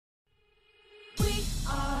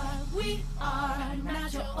We are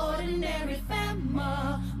not your ordinary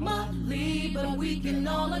family, but we can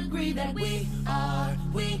all agree that we are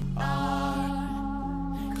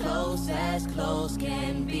close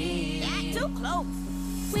can be. Not too close.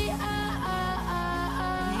 We are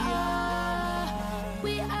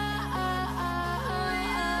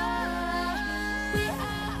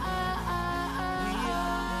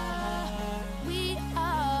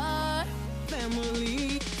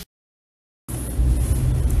family.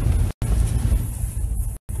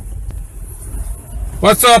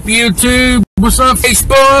 What's up, YouTube? What's up,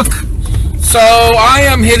 Facebook? So I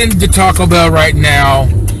am heading to Taco Bell right now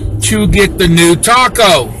to get the new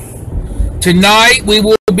taco. Tonight we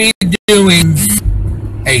will be doing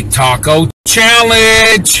a taco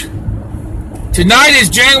challenge. Tonight is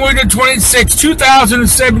January the 26th,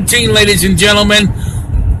 2017, ladies and gentlemen.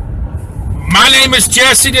 My name is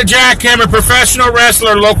Jesse the Jackhammer, professional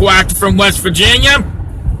wrestler, local actor from West Virginia.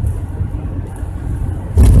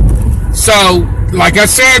 So, like I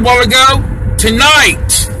said a while ago,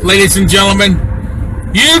 tonight, ladies and gentlemen,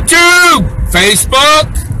 YouTube, Facebook,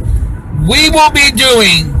 we will be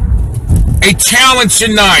doing a challenge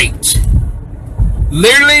tonight.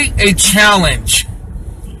 Literally a challenge.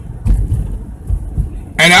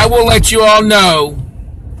 And I will let you all know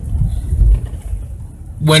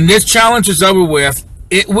when this challenge is over with,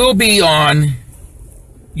 it will be on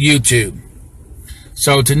YouTube.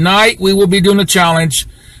 So tonight we will be doing a challenge.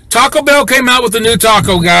 Taco Bell came out with a new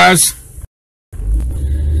taco, guys.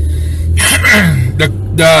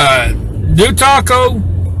 The new taco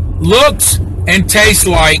looks and tastes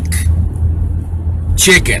like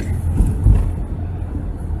chicken.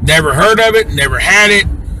 Never heard of it, never had it.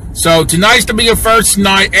 So tonight's to be your first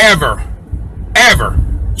night ever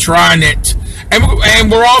trying it.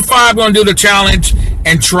 And we're all five going to do the challenge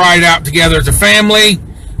and try it out together as a family,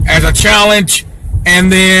 as a challenge.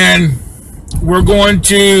 And then we're going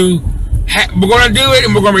to do it,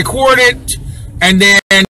 and we're going to record it, and then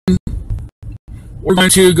we're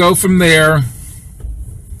going to go from there,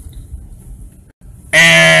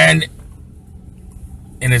 and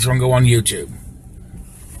it's going to go on YouTube.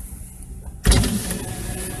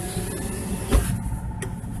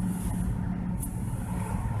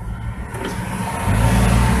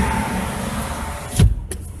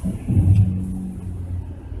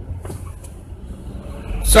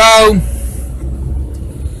 So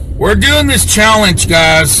we're doing this challenge,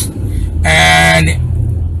 guys,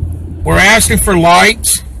 and we're asking for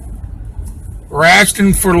likes. We're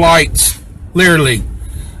asking for likes, literally.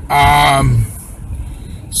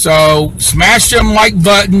 So smash them like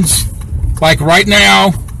buttons, like right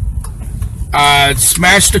now.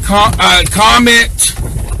 Smash the comment,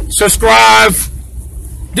 subscribe.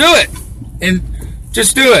 Do it, and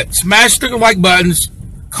just do it. Smash the like buttons,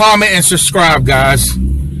 comment, and subscribe, guys.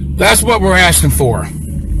 That's what we're asking for.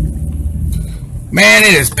 Man,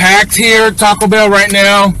 it is packed here at Taco Bell right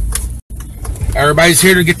now. Everybody's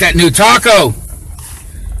here to get that new taco.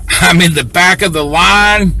 I'm in the back of the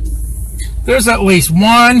line. There's at least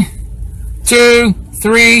 1, 2,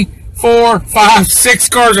 3, 4, 5, 6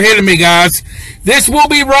 cars ahead of me, guys. This will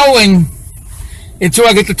be rolling until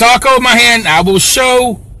I get the taco in my hand. I will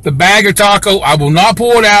show the bag of taco. I will not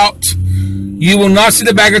pull it out. You will not see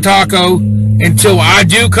the bag of taco until I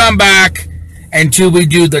do come back, until we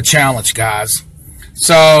do the challenge, guys.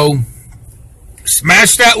 So,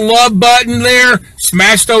 smash that love button there.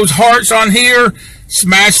 Smash those hearts on here.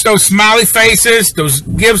 Smash those smiley faces. Those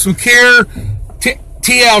give some care.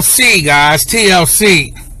 TLC, guys.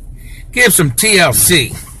 TLC. Give some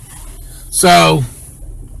TLC. So,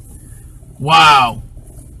 wow.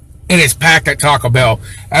 It is packed at Taco Bell.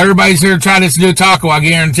 Everybody's here to try this new taco, I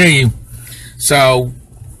guarantee you. So,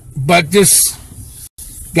 but just,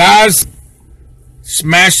 guys,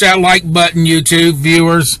 smash that like button, YouTube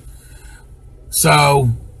viewers.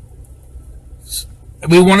 So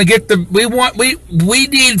we want to get the we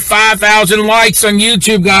need 5,000 likes on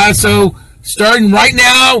YouTube, guys. So starting right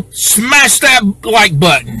now, smash that like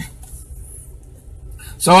button.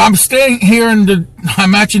 So I'm staying here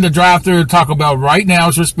I'm actually in the drive-thru Taco Bell right now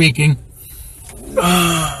as we're speaking.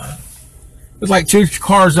 There's like 2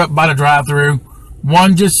 cars up by the drive-thru.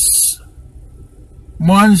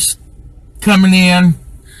 One's coming in.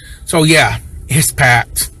 So yeah, it's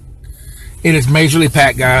packed. It is majorly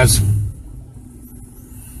packed, guys.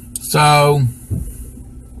 So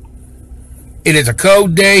it is a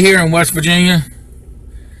cold day here in West Virginia.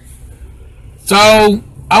 So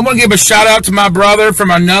I want to give a shout out to my brother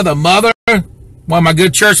from another mother, one of my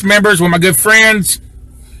good church members, one of my good friends,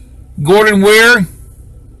 Gordon Weir.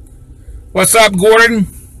 What's up, Gordon?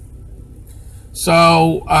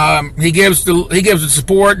 So he gives the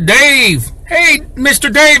support. Dave, hey,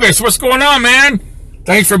 Mr. Davis, what's going on, man?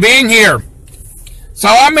 Thanks for being here. So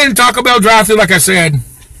I'm in Taco Bell drive-thru, like I said.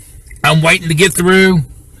 I'm waiting to get through.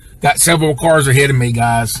 Got several cars ahead of me,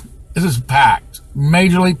 guys. This is packed,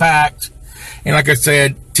 majorly packed. And like I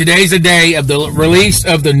said, today's the day of the release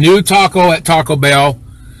of the new taco at Taco Bell.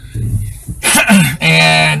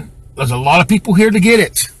 And there's a lot of people here to get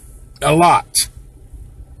it. A lot.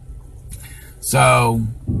 So,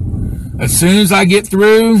 as soon as I get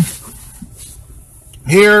through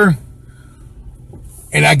here,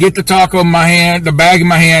 and I get the taco in my hand, the bag in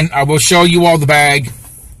my hand, I will show you all the bag.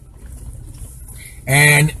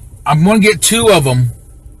 And I'm going to get 2 of them,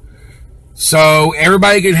 so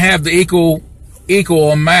everybody can have the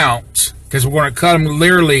equal amount, because we're going to cut them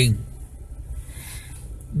literally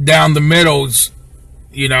down the middles,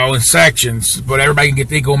 you know, in sections, but everybody can get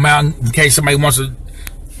the equal amount in case somebody wants to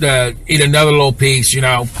eat another little piece, you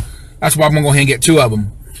know. That's why I'm going to go ahead and get 2 of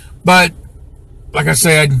them. But, like I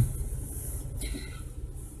said,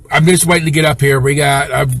 I'm just waiting to get up here.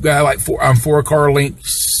 I've got like 5 car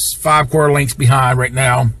lengths behind right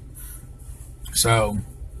now. So,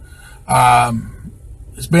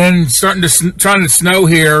 it's been trying to snow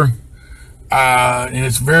here, and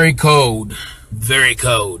it's very cold. Very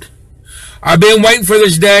cold. I've been waiting for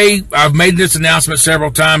this day. I've made this announcement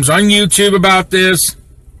several times on YouTube about this.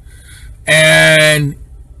 And,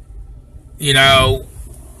 you know,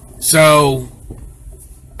 so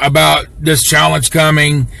about this challenge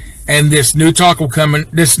coming and this new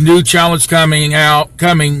challenge coming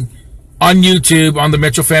on YouTube on the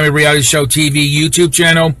Mitchell Family Reality Show TV YouTube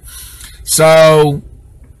channel. So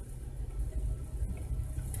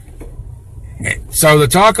the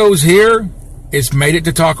tacos here, it's made it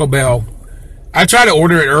to Taco Bell. I tried to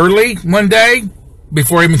order it early one day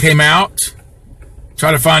before it even came out.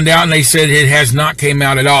 Try to find out, and they said it has not came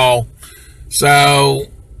out at all. So,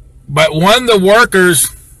 but one of the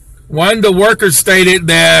workers stated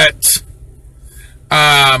that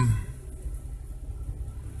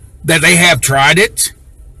that they have tried it.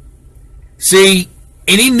 See,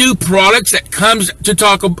 any new products that comes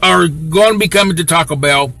to are going to be coming to Taco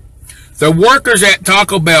Bell, the workers at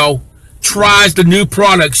Taco Bell tries the new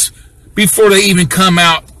products before they even come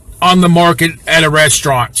out on the market at a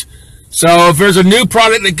restaurant. So if there's a new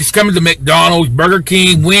product that's coming to McDonald's, Burger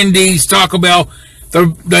King, Wendy's, Taco Bell,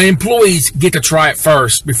 the employees get to try it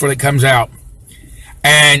first before it comes out.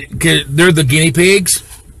 And they're the guinea pigs.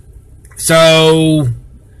 So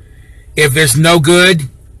if it's no good,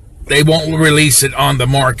 they won't release it on the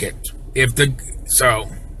market.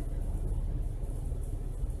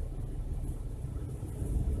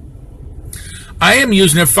 I am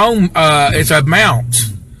using a foam, it's a mount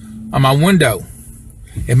on my window.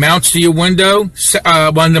 It mounts to your window,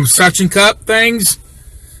 one of them suction cup things,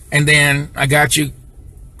 and then I got you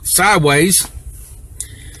sideways.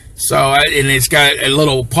 So, and it's got a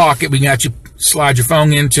little pocket we got you slide your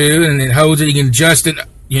phone into, and it holds it. You can adjust it,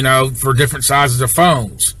 you know, for different sizes of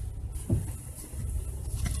phones.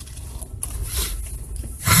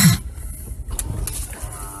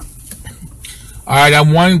 All right,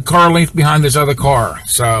 I'm 1 car length behind this other car,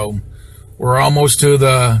 so we're almost to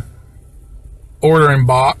the ordering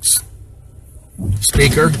box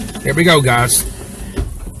speaker. Here we go, guys.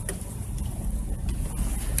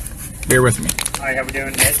 Bear with me. Hi, how we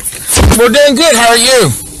doing, Nick? We're doing good. How are you?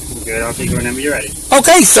 Good. I'll take you whenever you're ready.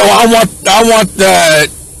 Okay, so I want the.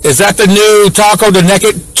 Is that the new taco, the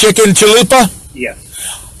naked chicken chalupa? Yes.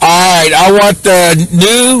 All right, I want the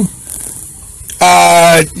new.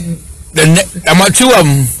 I want 2 of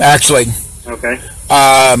them actually. Okay.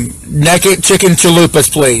 Naked chicken chalupas,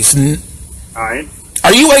 please. All right.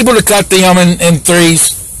 Are you able to cut them in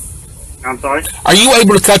 3s? I'm sorry? Are you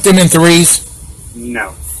able to cut them in 3s?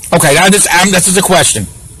 No. Okay, that's just a question.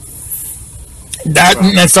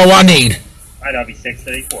 That's all I need. All right, I'll be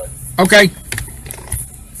 634. Okay.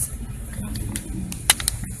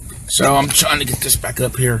 So I'm trying to get this back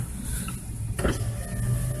up here.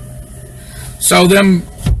 So them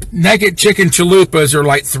naked chicken chalupas are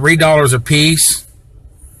like $3 a piece,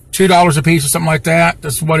 $2 a piece, or something like that.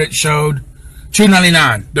 That's what it showed.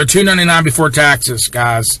 $2.99. They're $2.99 before taxes,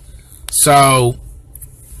 guys. So,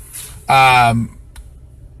 and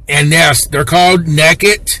yes, they're called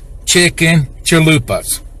naked chicken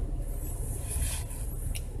chalupas,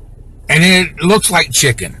 and it looks like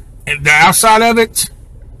chicken. And the outside of it.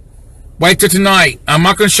 Wait till tonight. I'm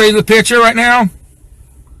not going to show you the picture right now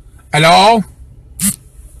at all.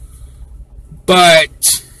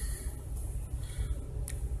 But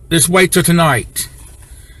just wait till tonight.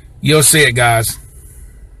 You'll see it, guys.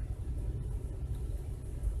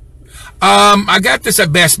 I got this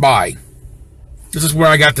at Best Buy. This is where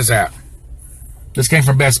I got this at. This came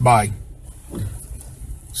from Best Buy.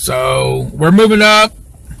 So we're moving up.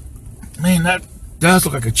 Man, that does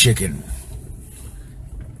look like a chicken.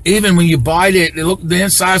 Even when you bite it, the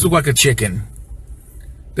insides look like a chicken.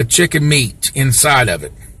 The chicken meat inside of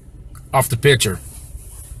it, off the picture.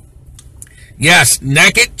 Yes,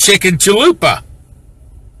 naked chicken chalupa.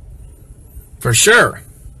 For sure.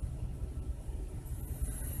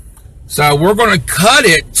 So we're going to cut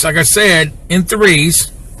it, like I said, in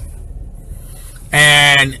threes.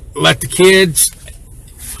 And let the kids...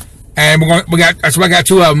 And that's why I got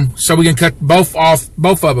two of them, so we can cut both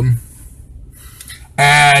of them.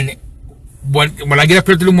 And when I get up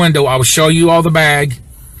here to the window, I will show you all the bag,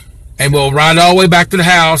 and we'll ride all the way back to the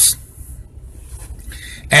house.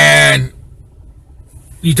 And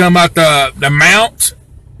you talking about the mount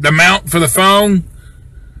for the phone?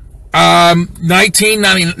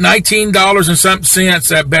 $19 and something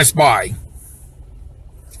cents at Best Buy.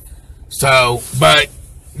 So, but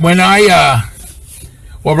when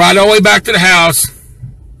we'll ride all the way back to the house.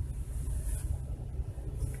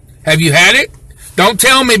 Have you had it? Don't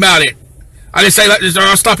tell me about it. I just say,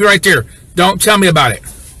 I'll stop you right there. Don't tell me about it.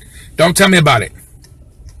 Don't tell me about it.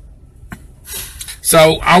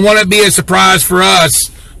 So I want it to be a surprise for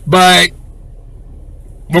us, but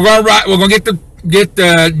we're gonna get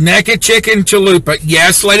the naked chicken chalupa.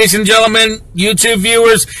 Yes, ladies and gentlemen, YouTube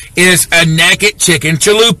viewers, it is a naked chicken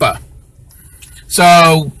chalupa.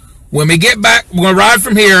 So when we get back, we're going to ride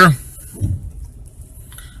from here.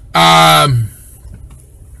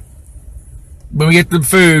 When we get the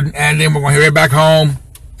food, and then we're going to head back home,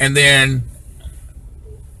 and then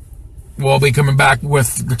we'll be coming back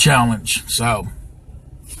with the challenge. So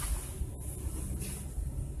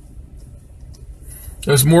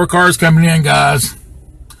there's more cars coming in, guys.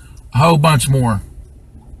 A whole bunch more.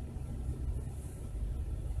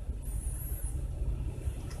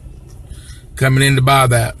 Coming in to buy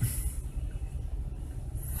that.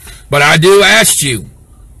 But I do ask you,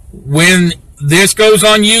 when this goes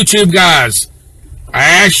on YouTube, guys, I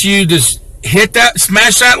ask you to hit that,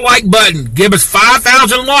 smash that like button. Give us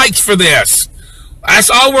 5,000 likes for this. That's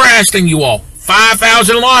all we're asking you all.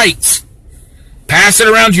 5,000 likes. Pass it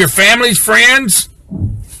around to your families, friends.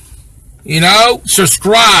 You know,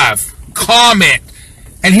 subscribe, comment,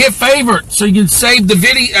 and hit favorite so you can save the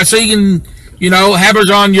video, so you can, you know, have us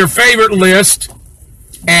on your favorite list.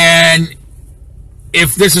 And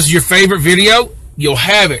if this is your favorite video, you'll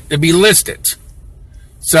have it to be listed.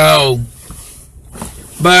 So,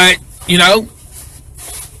 but, you know,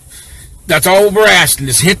 that's all we're asking.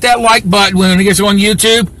 Just hit that like button when it gets on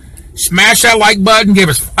YouTube. Smash that like button. Give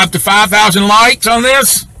us up to 5,000 likes on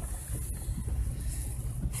this.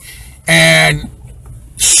 And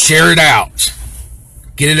share it out.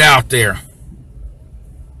 Get it out there.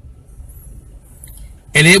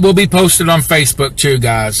 And it will be posted on Facebook too,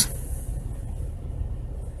 guys,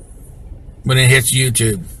 when it hits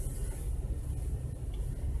YouTube.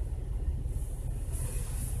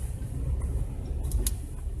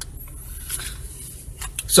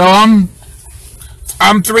 So I'm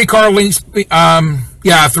 3 car lengths 3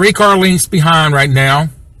 car lengths behind right now.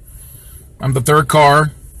 I'm the third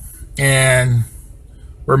car, and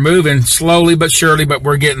we're moving slowly but surely, but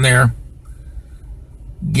we're getting there.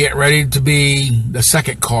 Get ready to be the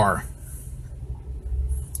second car.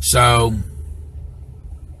 So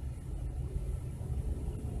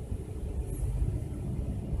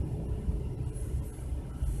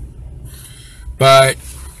but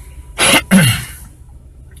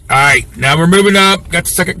all right, now we're moving up. Got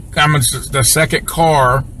the second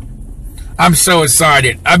car. I'm so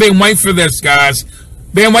excited. I've been waiting for this, guys.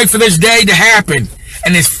 Been waiting for this day to happen,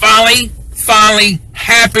 and it's finally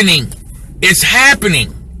happening. It's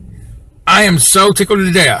happening. I am so tickled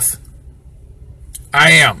to death.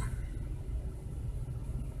 I am.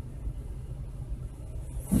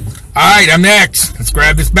 All right, I'm next. Let's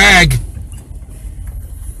grab this bag.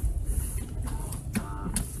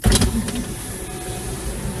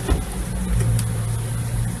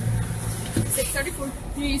 $6.34.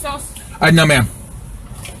 Do you need sauce? No, ma'am.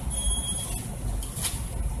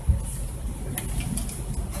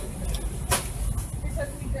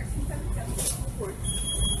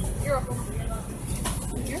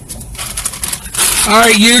 All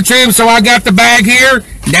right, YouTube, so I got the bag here.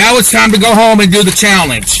 Now it's time to go home and do the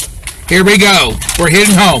challenge. Here we go. We're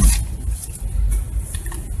heading home.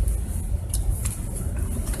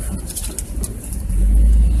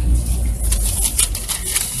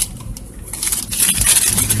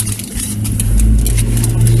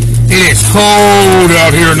 It is cold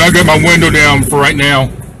out here, and I got my window down for right now.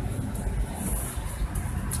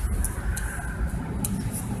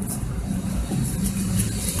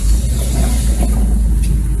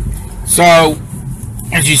 So,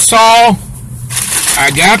 as you saw,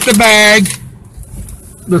 I got the bag.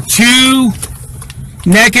 The 2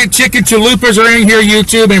 naked chicken chalupas are in here,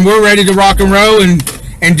 YouTube, and we're ready to rock and roll and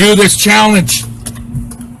do this challenge.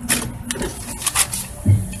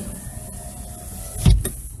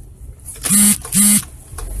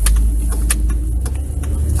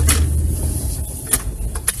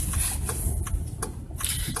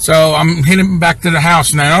 So I'm heading back to the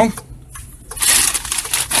house now.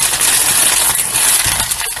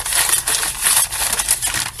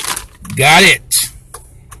 Got it.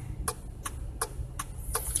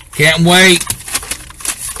 Can't wait.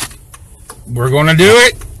 We're going to do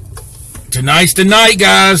it. Tonight's the night,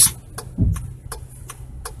 guys.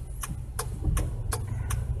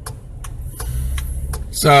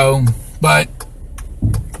 So, but,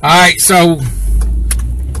 alright, so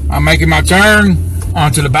I'm making my turn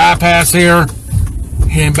onto the bypass here,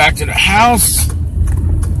 heading back to the house,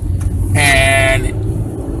 and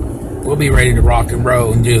we'll be ready to rock and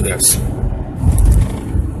roll and do this.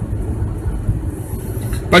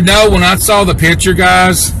 But no, when I saw the picture,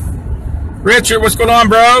 guys, Richard, what's going on,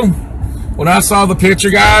 bro? When I saw the picture,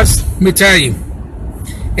 guys, let me tell you,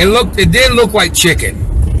 it did look like chicken.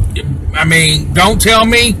 I mean, don't tell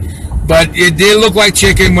me, but it did look like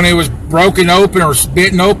chicken when it was broken open or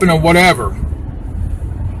bitten open or whatever.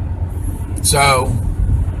 So,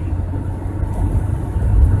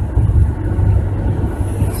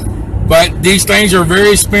 but these things are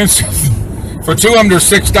very expensive. For 2 of them, they're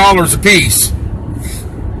 $6 a piece.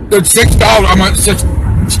 They're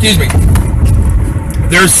 $6. Excuse me.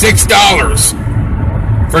 They're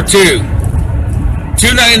 $6 for 2.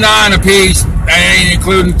 $2.99 a piece. That ain't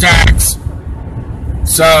including tax.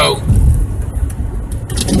 So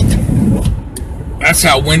that's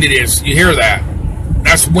how wind it is. You hear that?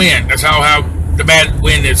 That's wind. That's how the bad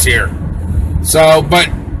wind is here. So, but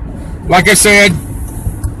like I said,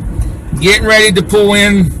 getting ready to pull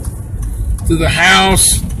in to the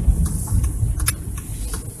house.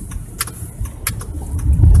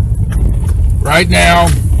 Right now.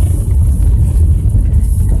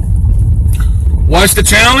 What's the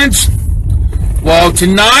challenge? Well,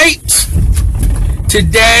 today,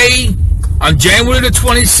 on January the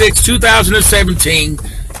 26th, 2017,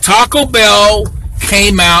 Taco Bell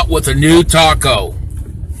came out with a new taco,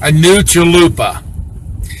 a new chalupa,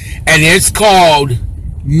 and it's called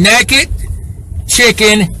Naked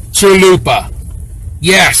Chicken Chalupa.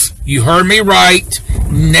 Yes, you heard me right,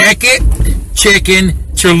 Naked Chicken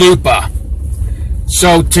Chalupa.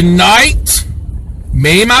 So tonight,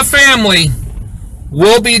 me and my family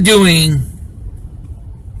will be doing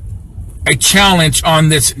a challenge on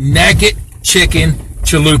this Naked Chicken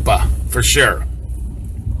Chalupa for sure.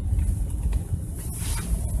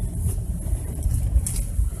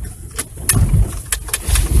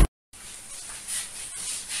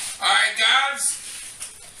 Alright guys,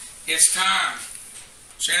 it's time.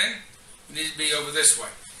 Shannon, you need to be over this way.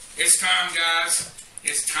 It's time, guys.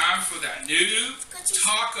 It's time for that new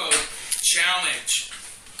taco challenge.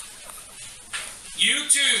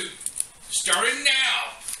 YouTube, starting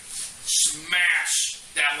now, smash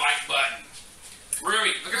that like button.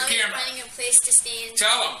 Ruby, look at the camera. Finding a place to stand.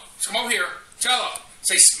 Tell them. Come over here. Tell them.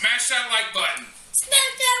 Say, smash that like button.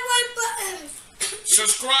 Smash that like button.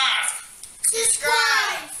 Subscribe.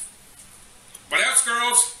 Subscribe. What else,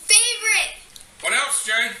 girls? Favorite. What else,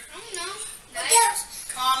 Jay? I don't know. What else?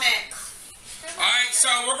 Comment. Alright, so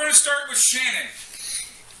we're going to start with Shannon.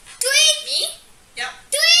 3. Me? Yep.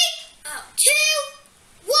 3, 2,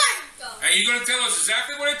 1. Go. And you're going to tell us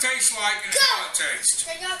exactly what it tastes like and how it tastes.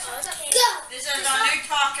 Go. This is our new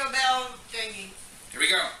Taco Bell thingy. Here we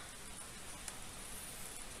go.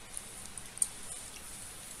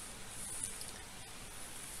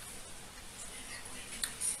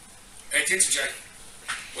 Pay attention, Jay.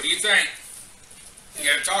 What do you think? You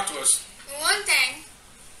got to talk to us. One thing.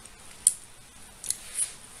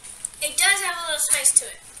 It does have a little spice to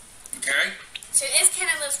it. Okay? So it is kind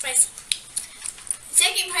of a little spicy. The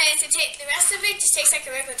second part is to take the rest of it just tastes like a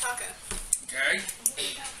regular taco. Okay.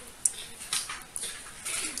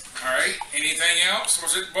 Alright. Anything else?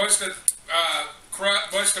 What's the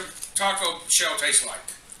taco shell taste like?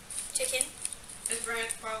 Chicken. It's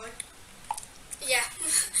ranch, probably. Yeah.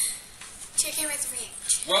 Chicken with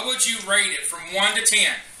ranch. What would you rate it from 1 to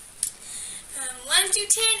 10? 1 to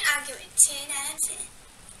 10, I'll give it 10 out of 10.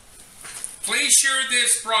 Please share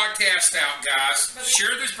this broadcast out, guys.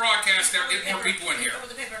 Share this broadcast out. Get more people in here. Over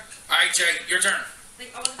the paper. All right, Jay, your turn.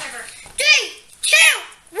 Think over the paper. 3, 2,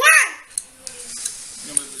 1. I'm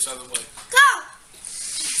going to move this other way. Go.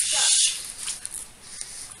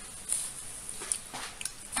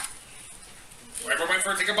 Everybody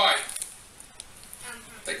for it, take a bite.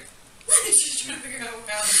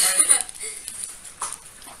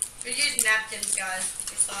 napkins, guys.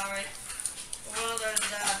 We're sorry. We're one of those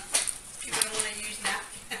people don't want to use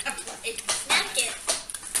napkins. Napkin.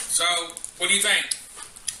 So, what do you think?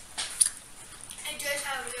 It does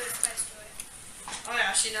have a little spice to it. Oh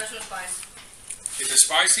yeah, she knows what spice. Is it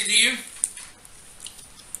spicy to you?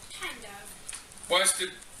 Kind of. What's the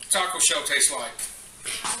taco shell taste like?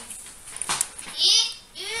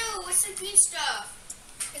 Ew, what's the green stuff?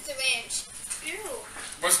 It's the ranch. Ew.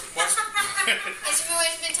 What's It's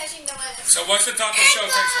always been touching the lips. so what's the taco shell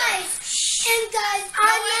taste like? And guys, I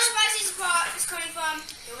know where the spicy spot is coming from.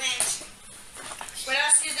 The ranch. What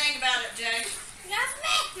else do you think about it, Jay? That's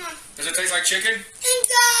me. Does it taste like chicken? And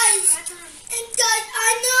guys,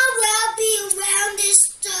 I know I'll be around this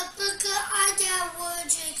stuff because I got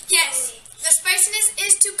allergic. Yes. The spiciness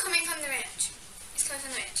is too coming from the ranch. It's coming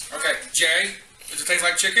from the ranch. Okay, Jay, does it taste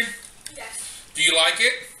like chicken? Yes. Do you like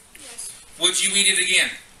it? Yes. Would you eat it again?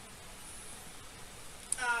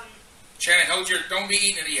 Shannon, don't be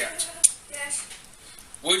eating it yet. Yes.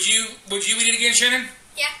 Would you eat it again, Shannon?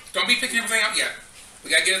 Yeah. Don't be picking everything up yet. We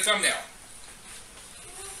gotta get a thumbnail.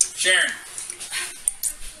 Sharon,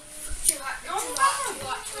 Too hot. Too hot. Too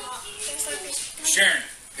hot. Too hot. It's like this. Sharon,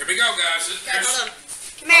 here we go, guys. Okay, hold on.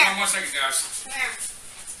 Come Hold here. on 1 second, guys. Come here.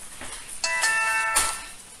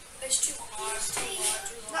 It's too hot. Too hot.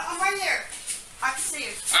 Too No, hot. I'm right here. I can see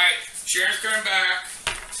you. All right, Sharon's coming back.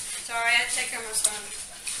 Sorry, I had to take care of my son.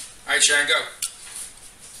 All right, Sharon, go.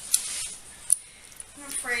 I'm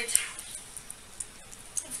afraid.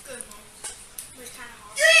 It's good, Mom. But it's kind of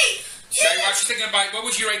hot. Sharon, while she's taking a bite, what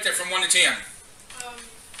would you rate that from 1 to 10?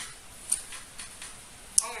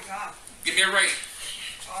 Oh my god. Give me a rate.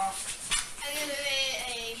 Oh. I give it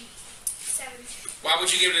a 7. Why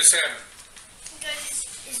would you give it a 7? Because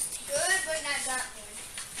it's good, but not that good.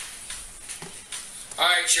 All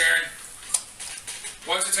right, Sharon.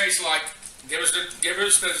 What's it taste like? Give us the.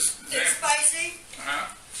 It's spicy.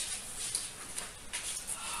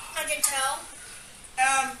 I can tell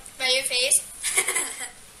Um, by your face.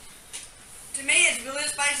 to me, it's really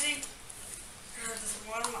spicy. God, this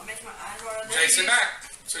water might make my eyes water. Taste it back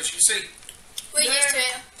so you can see. We're used to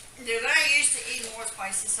it. They're very used to eating more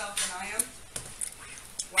spicy stuff than I am.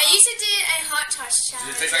 I used to do a hot sauce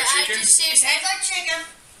challenge. taste like but chicken? I just It seriously. tastes like chicken,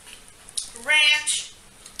 ranch,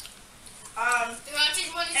 The ranch is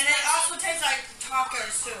one and it also tastes like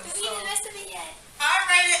tacos too. Don't So eat the rest of it yet. I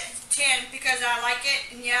rate it 10 because I like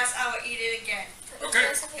it, and yes, I will eat it again. Okay.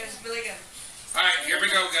 It was really good. All right, here we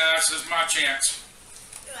go, guys. This is my chance.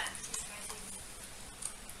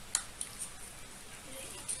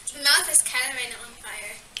 My mouth is kind of on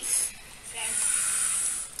fire.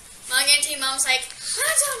 Mom, guarantee Mom's like,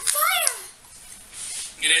 mine's on fire.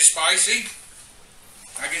 It is spicy.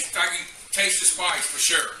 I can taste the spice for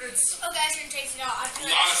sure. Oh, guys, you can taste it all. A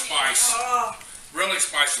lot of spice. Oh, Really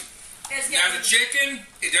spicy. it's Now the chicken,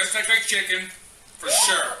 it does taste like chicken for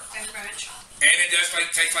sure. and ranch. And it does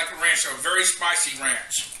taste like a ranch, so a very spicy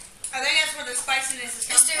ranch. I think that's where the spiciness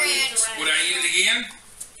is It's coming the from. Would I eat it again?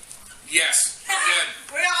 Yes. Good.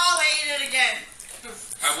 We'll all eat it again.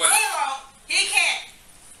 I He would. won't. He can't.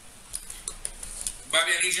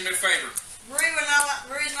 Bobby, I need you to do me a favor.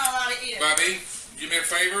 Rue's not allowed to eat it. Bobby, do me a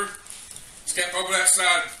favor. Step over that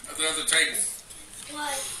side of the other table.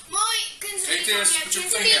 What? Mommy, can Take you this, on put your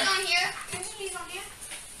here? thing Can down. on here? Can you on here?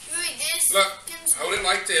 Ruby, this. Look, hold it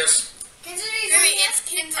like this. Can you Ruby, it's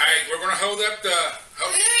Kinsley. All right, we're going to hold up the...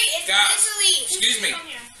 Ruby, it's Guys, Kinsley. excuse me.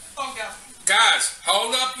 Oh, go. Guys,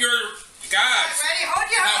 hold up your... Guys, Ready? Hold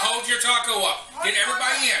your now hand. hold your taco up. Get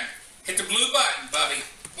everybody in. Hit the blue button, Bubby.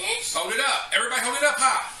 This? Hold it up. Everybody hold it up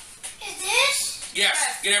high. Is this? Yes,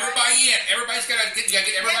 get everybody in. Everybody's got to get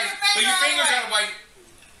everybody... your Put your finger fingers out out of the way.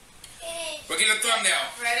 It is. We'll get a thumbnail.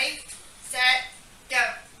 Ready, set, go.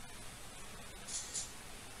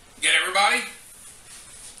 Get everybody?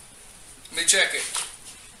 Let me check it.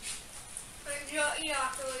 Yeah.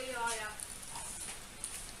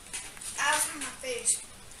 I was on my face.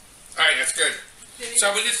 All right, that's good.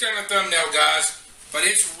 So we just got a thumbnail, guys. But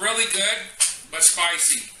it's really good, but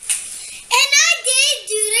spicy. And I did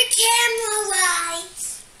do the camera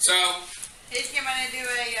lights. So He's going to do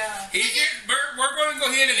a, we're going to go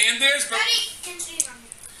ahead and end this. But Ready? Kinsley's on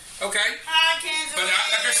here. okay. hi, Kansas. But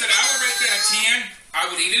like I said, I would rate that a 10. I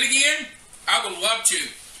would eat it again. I would love to.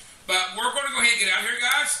 But we're going to go ahead and get out of here,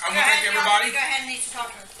 guys. I want to thank everybody. Go ahead and eat your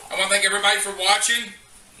taco. I want to thank everybody for watching.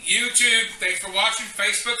 YouTube, thanks for watching.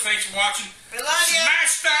 Facebook, thanks for watching. We love you.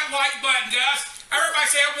 Smash that like button, guys. Everybody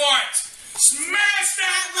say it once. Smash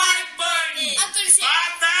that like button. I'm gonna say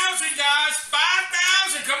 5,000, guys.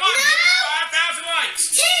 5,000. Come on, give us 5,000 likes.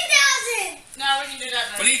 10,000! No, we can do that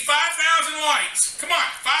We later. need 5,000 likes. Come on,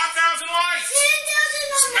 5,000 likes.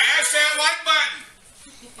 10,000! Smash that like button.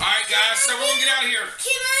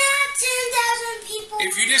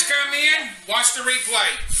 If you just come in, watch the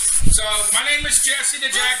replay. So, my name is Jesse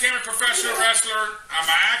the Jackhammer, professional wrestler. I'm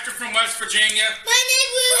an actor from West Virginia. My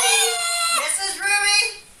name is Ruby. This is Ruby.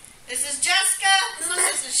 This is Jessica.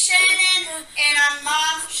 This is Shannon. And I'm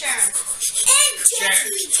Mom Sharon. And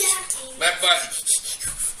Jesse Jackie. Left button.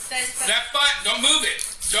 Left button. Don't move it.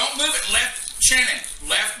 Don't move it. Left, Shannon.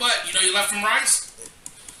 Left button. You know your left from right?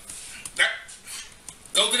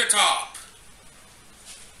 Go to the top.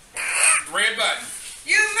 Red button.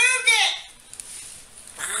 You moved it.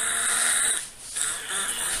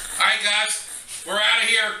 Alright guys, we're out of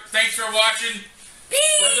here. Thanks for watching.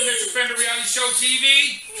 We're the Mr. Fender Reality Show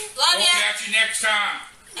TV. Love We'll ya. catch you next time.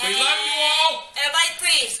 We love you all. Everybody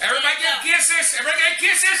please. Everybody get kisses. Everybody get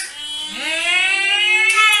kisses.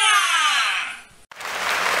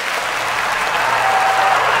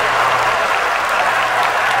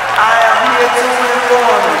 I am here to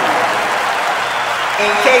inform you,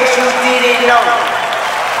 in case you didn't know.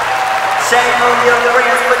 Shame on your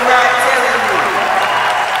friends for not telling you,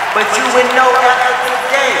 but you would know after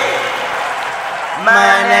today.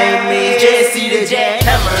 My name is Jesse the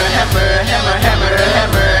Jackhammer, hammer, hammer, hammer,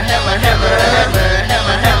 hammer, hammer, hammer, hammer, hammer.